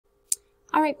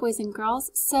All right, boys and girls,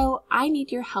 so I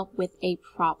need your help with a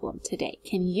problem today.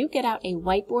 Can you get out a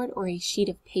whiteboard or a sheet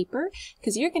of paper?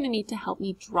 Because you're going to need to help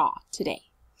me draw today.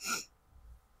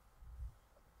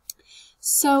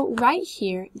 So right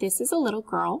here, this is a little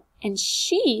girl, and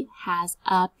she has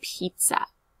a pizza.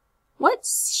 What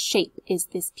shape is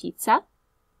this pizza?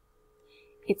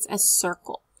 It's a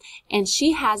circle. And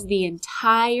she has the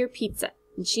entire pizza,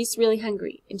 and she's really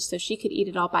hungry, and so she could eat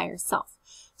it all by herself.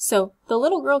 So the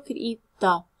little girl could eat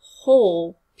the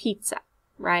whole pizza,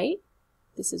 right?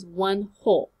 This is one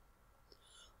whole.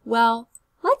 Well,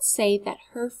 let's say that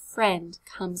her friend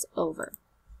comes over,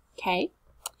 okay?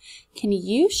 Can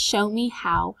you show me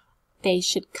how they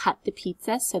should cut the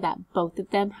pizza so that both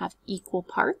of them have equal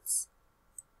parts?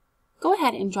 Go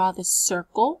ahead and draw the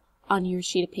circle on your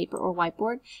sheet of paper or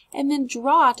whiteboard, and then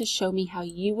draw to show me how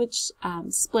you would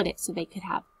split it so they could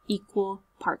have equal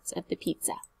parts of the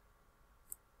pizza.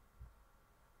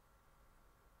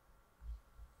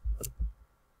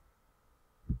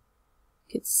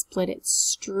 Could split it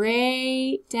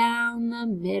straight down the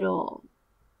middle.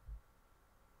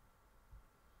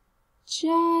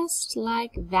 Just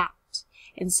like that.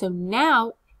 And so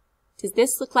now, does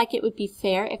this look like it would be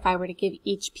fair if I were to give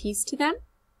each piece to them?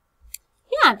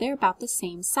 Yeah, they're about the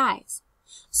same size.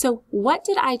 So what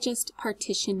did I just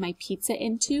partition my pizza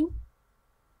into?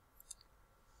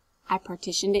 I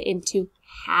partitioned it into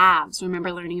halves.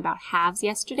 Remember learning about halves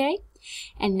yesterday?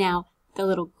 And now the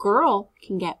little girl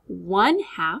can get one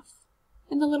half,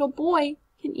 and the little boy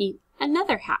can eat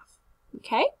another half.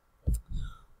 Okay?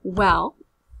 Well,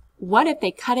 what if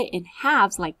they cut it in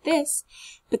halves like this,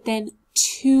 but then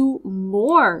two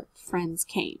more friends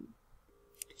came?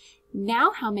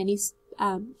 Now how many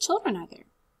children are there?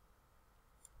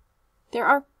 There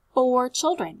are 4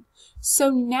 children.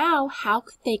 So now how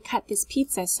could they cut this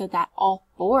pizza so that all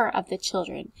 4 of the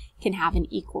children can have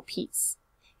an equal piece?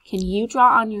 Can you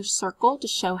draw on your circle to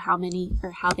show how many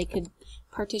or how they could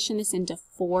partition this into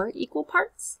 4 equal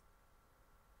parts?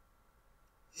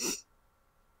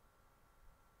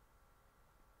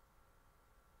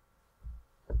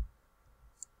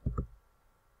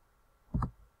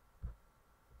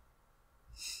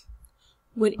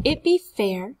 Would it be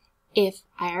fair if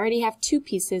I already have 2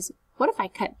 pieces? What if I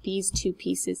cut these 2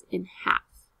 pieces in half?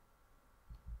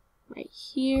 Right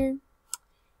here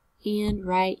and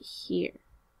right here.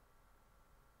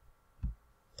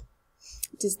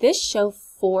 Does this show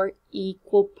 4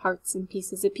 equal parts and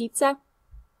pieces of pizza?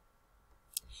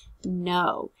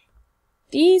 No.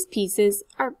 These 2 pieces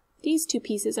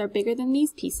are bigger than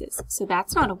these pieces, so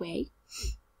that's not a way.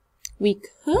 We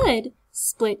could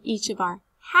split each of our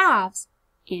halves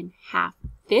in half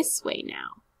this way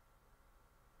now.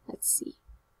 Let's see.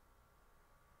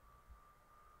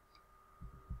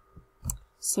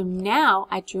 So now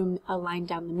I drew a line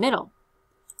down the middle.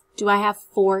 Do I have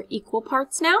 4 equal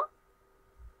parts now?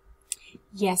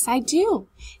 Yes, I do.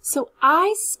 So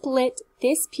I split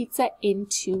this pizza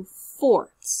into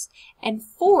fourths, and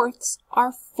fourths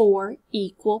are 4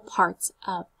 equal parts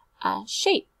of a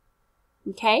shape.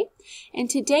 Okay? And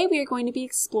today we are going to be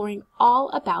exploring all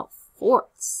about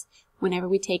fourths.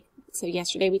 So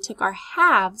yesterday we took our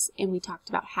halves and we talked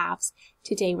about halves.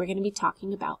 Today we're going to be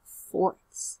talking about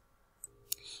fourths.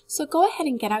 So go ahead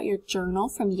and get out your journal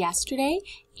from yesterday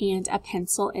and a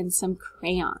pencil and some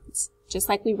crayons. Just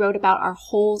like we wrote about our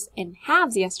wholes and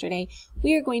halves yesterday,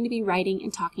 we are going to be writing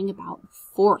and talking about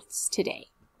fourths today.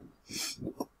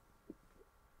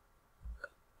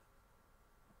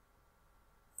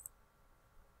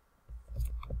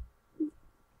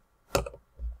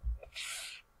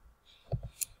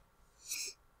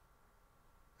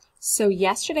 So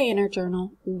yesterday in our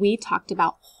journal, we talked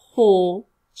about whole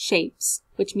shapes,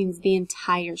 which means the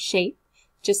entire shape.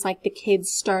 Just like the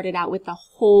kids started out with a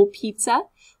whole pizza,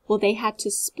 well, they had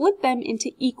to split them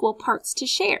into equal parts to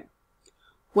share.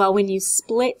 Well, when you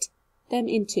split them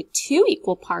into 2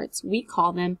 equal parts, we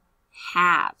call them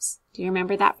halves. Do you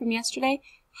remember that from yesterday?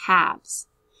 Halves.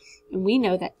 And we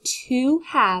know that 2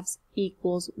 halves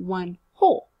equals 1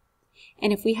 whole.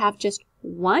 And if we have just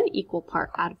 1 equal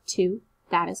part out of 2,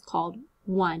 that is called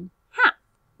 1 half.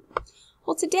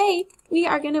 Well, today we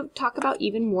are going to talk about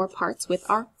even more parts with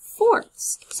our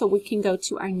fourths. So we can go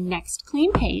to our next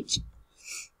clean page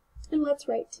and let's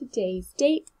write today's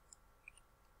date,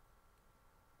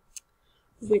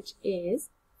 which is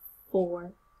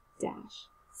 4-6-21.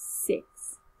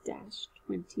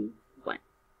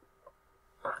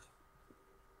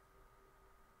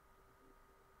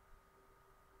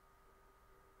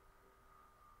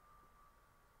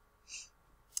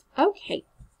 Okay,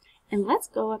 and let's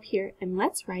go up here and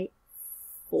let's write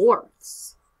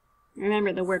fourths.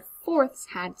 Remember, the word fourths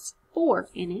has 4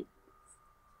 in it.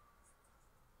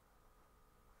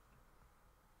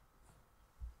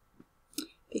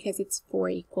 Because it's 4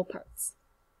 equal parts.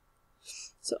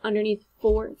 So underneath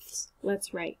fourths,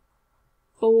 let's write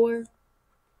 4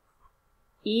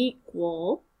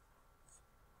 equal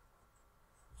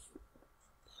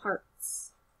parts.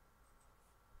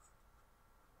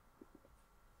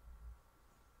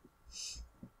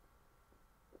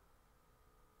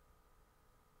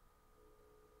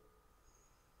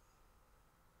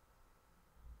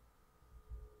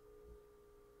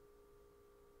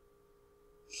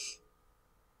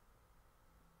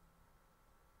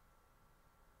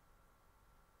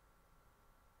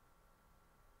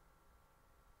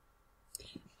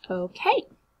 Okay,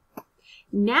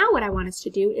 now what I want us to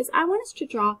do is I want us to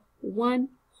draw one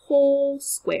whole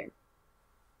square.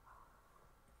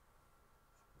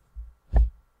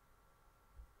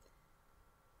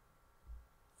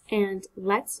 And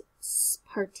let's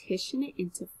partition it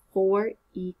into 4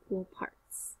 equal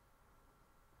parts.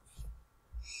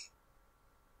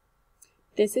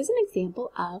 This is an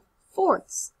example of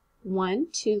fourths. 1,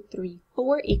 2, 3,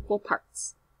 4 equal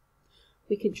parts.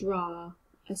 We could draw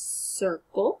a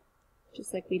circle,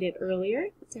 just like we did earlier,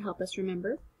 to help us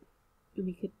remember. And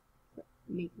we could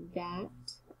make that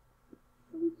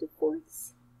into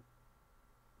fourths.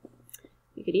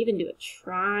 We could even do a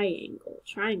triangle.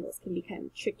 Triangles can be kind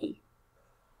of tricky.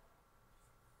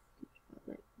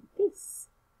 Like this.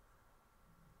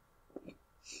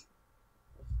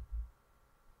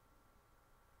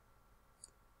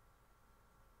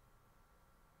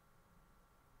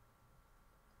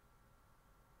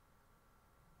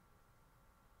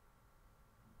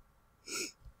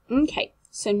 Okay,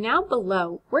 so now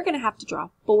below, we're going to have to draw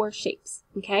 4 shapes,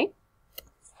 okay?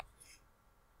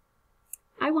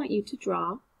 I want you to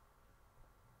draw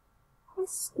a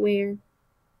square.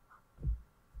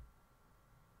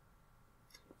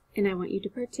 And I want you to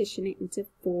partition it into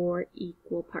 4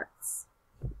 equal parts.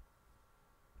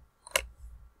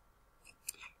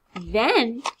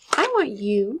 Then, I want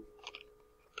you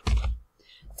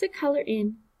to color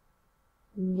in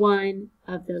one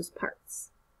of those parts.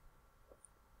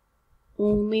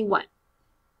 Only one.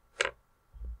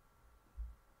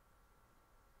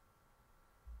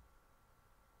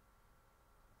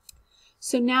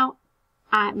 So now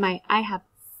I have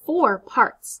 4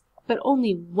 parts, but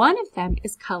only one of them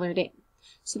is colored in.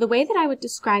 So the way that I would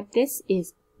describe this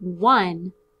is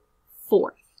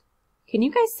 1/4. Can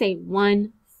you guys say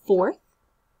 1/4?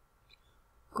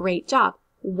 Great job.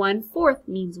 1/4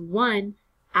 means 1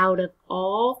 out of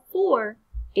all 4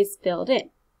 is filled in.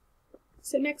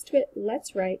 So next to it,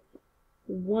 let's write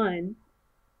 1.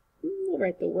 We'll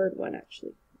write the word 1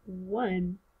 actually.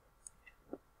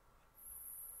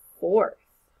 1/4.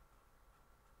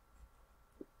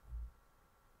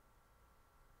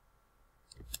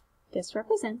 This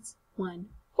represents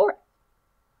 1/4.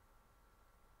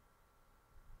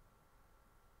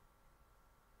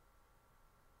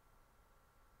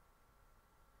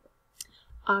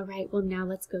 All right, well now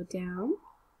let's go down.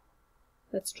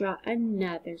 Let's draw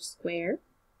another square.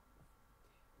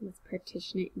 Let's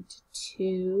partition it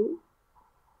into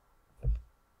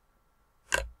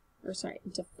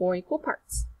into 4 equal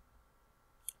parts.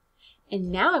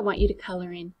 And now I want you to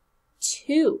color in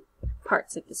 2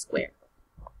 parts of the square.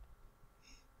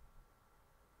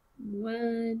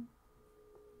 1,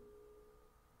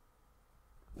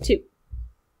 2.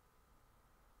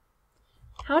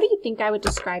 How do you think I would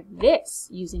describe this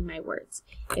using my words?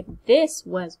 If this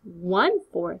was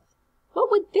 1/4,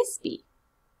 what would this be?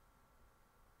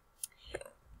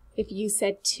 If you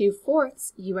said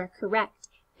 2/4, you are correct.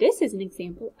 This is an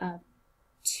example of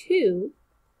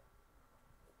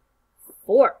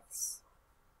 2/4.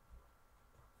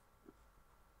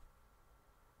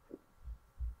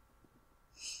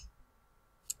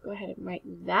 Go ahead and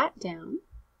write that down.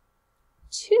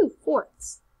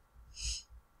 2/4.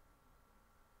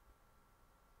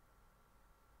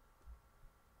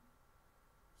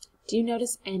 Do you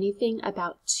notice anything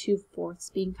about 2/4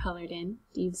 being colored in?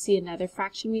 Do you see another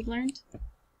fraction we've learned?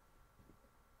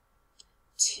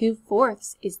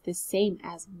 2/4 is the same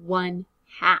as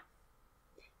 1/2.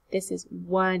 This is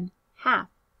 1/2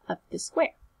 of the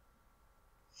square.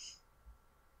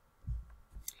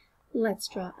 Let's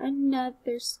draw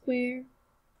another square. You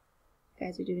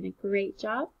guys are doing a great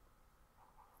job.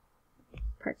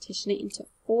 Partition it into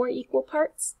 4 equal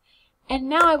parts. And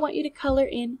now I want you to color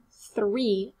in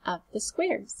 3 of the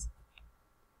squares.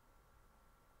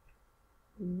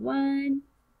 1,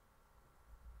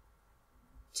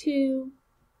 2,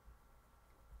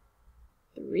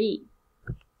 3.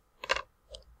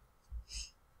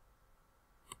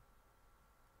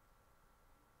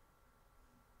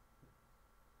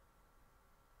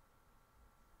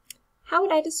 how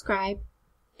would I describe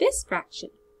this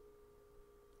fraction?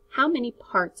 How many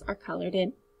parts are colored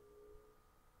in?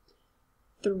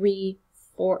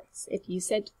 3/4. If you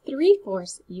said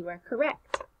 3/4, you are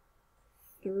correct.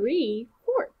 3/4.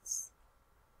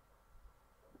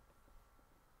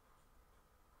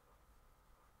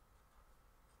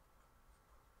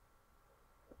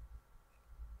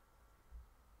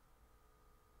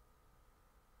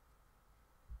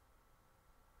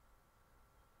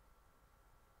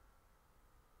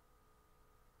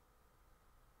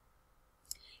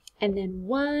 And then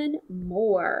one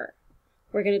more.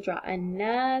 We're going to draw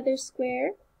another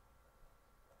square.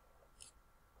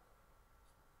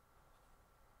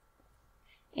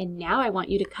 And now I want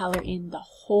you to color in the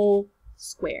whole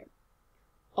square,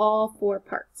 all 4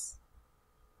 parts.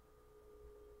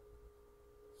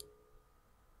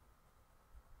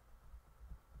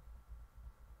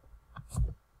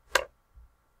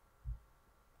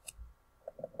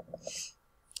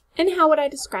 And how would I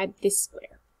describe this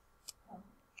square?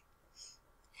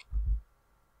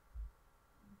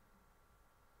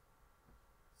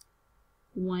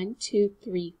 One, two,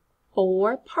 three,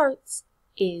 4 parts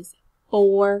is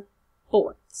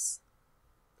 4/4.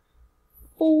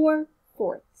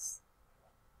 4/4.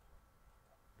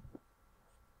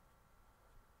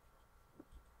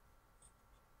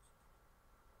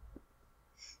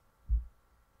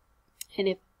 And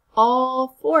if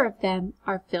all 4 of them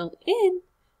are filled in,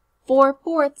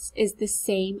 4/4 is the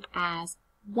same as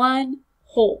 1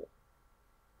 whole.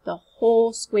 The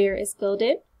whole square is filled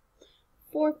in.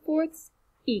 4/4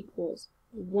 equals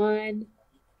 1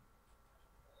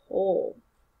 whole.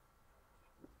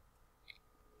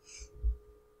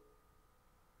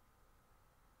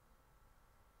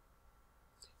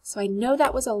 So I know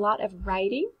that was a lot of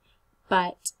writing,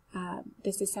 but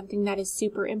this is something that is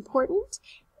super important.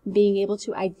 Being able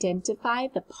to identify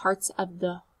the parts of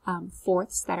the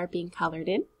fourths that are being colored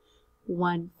in.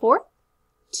 1/4,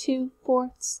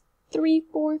 2/4,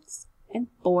 3/4, and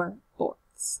 4/4.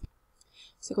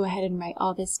 So go ahead and write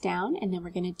all this down, and then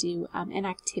we're going to do an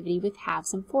activity with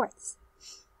halves and fourths.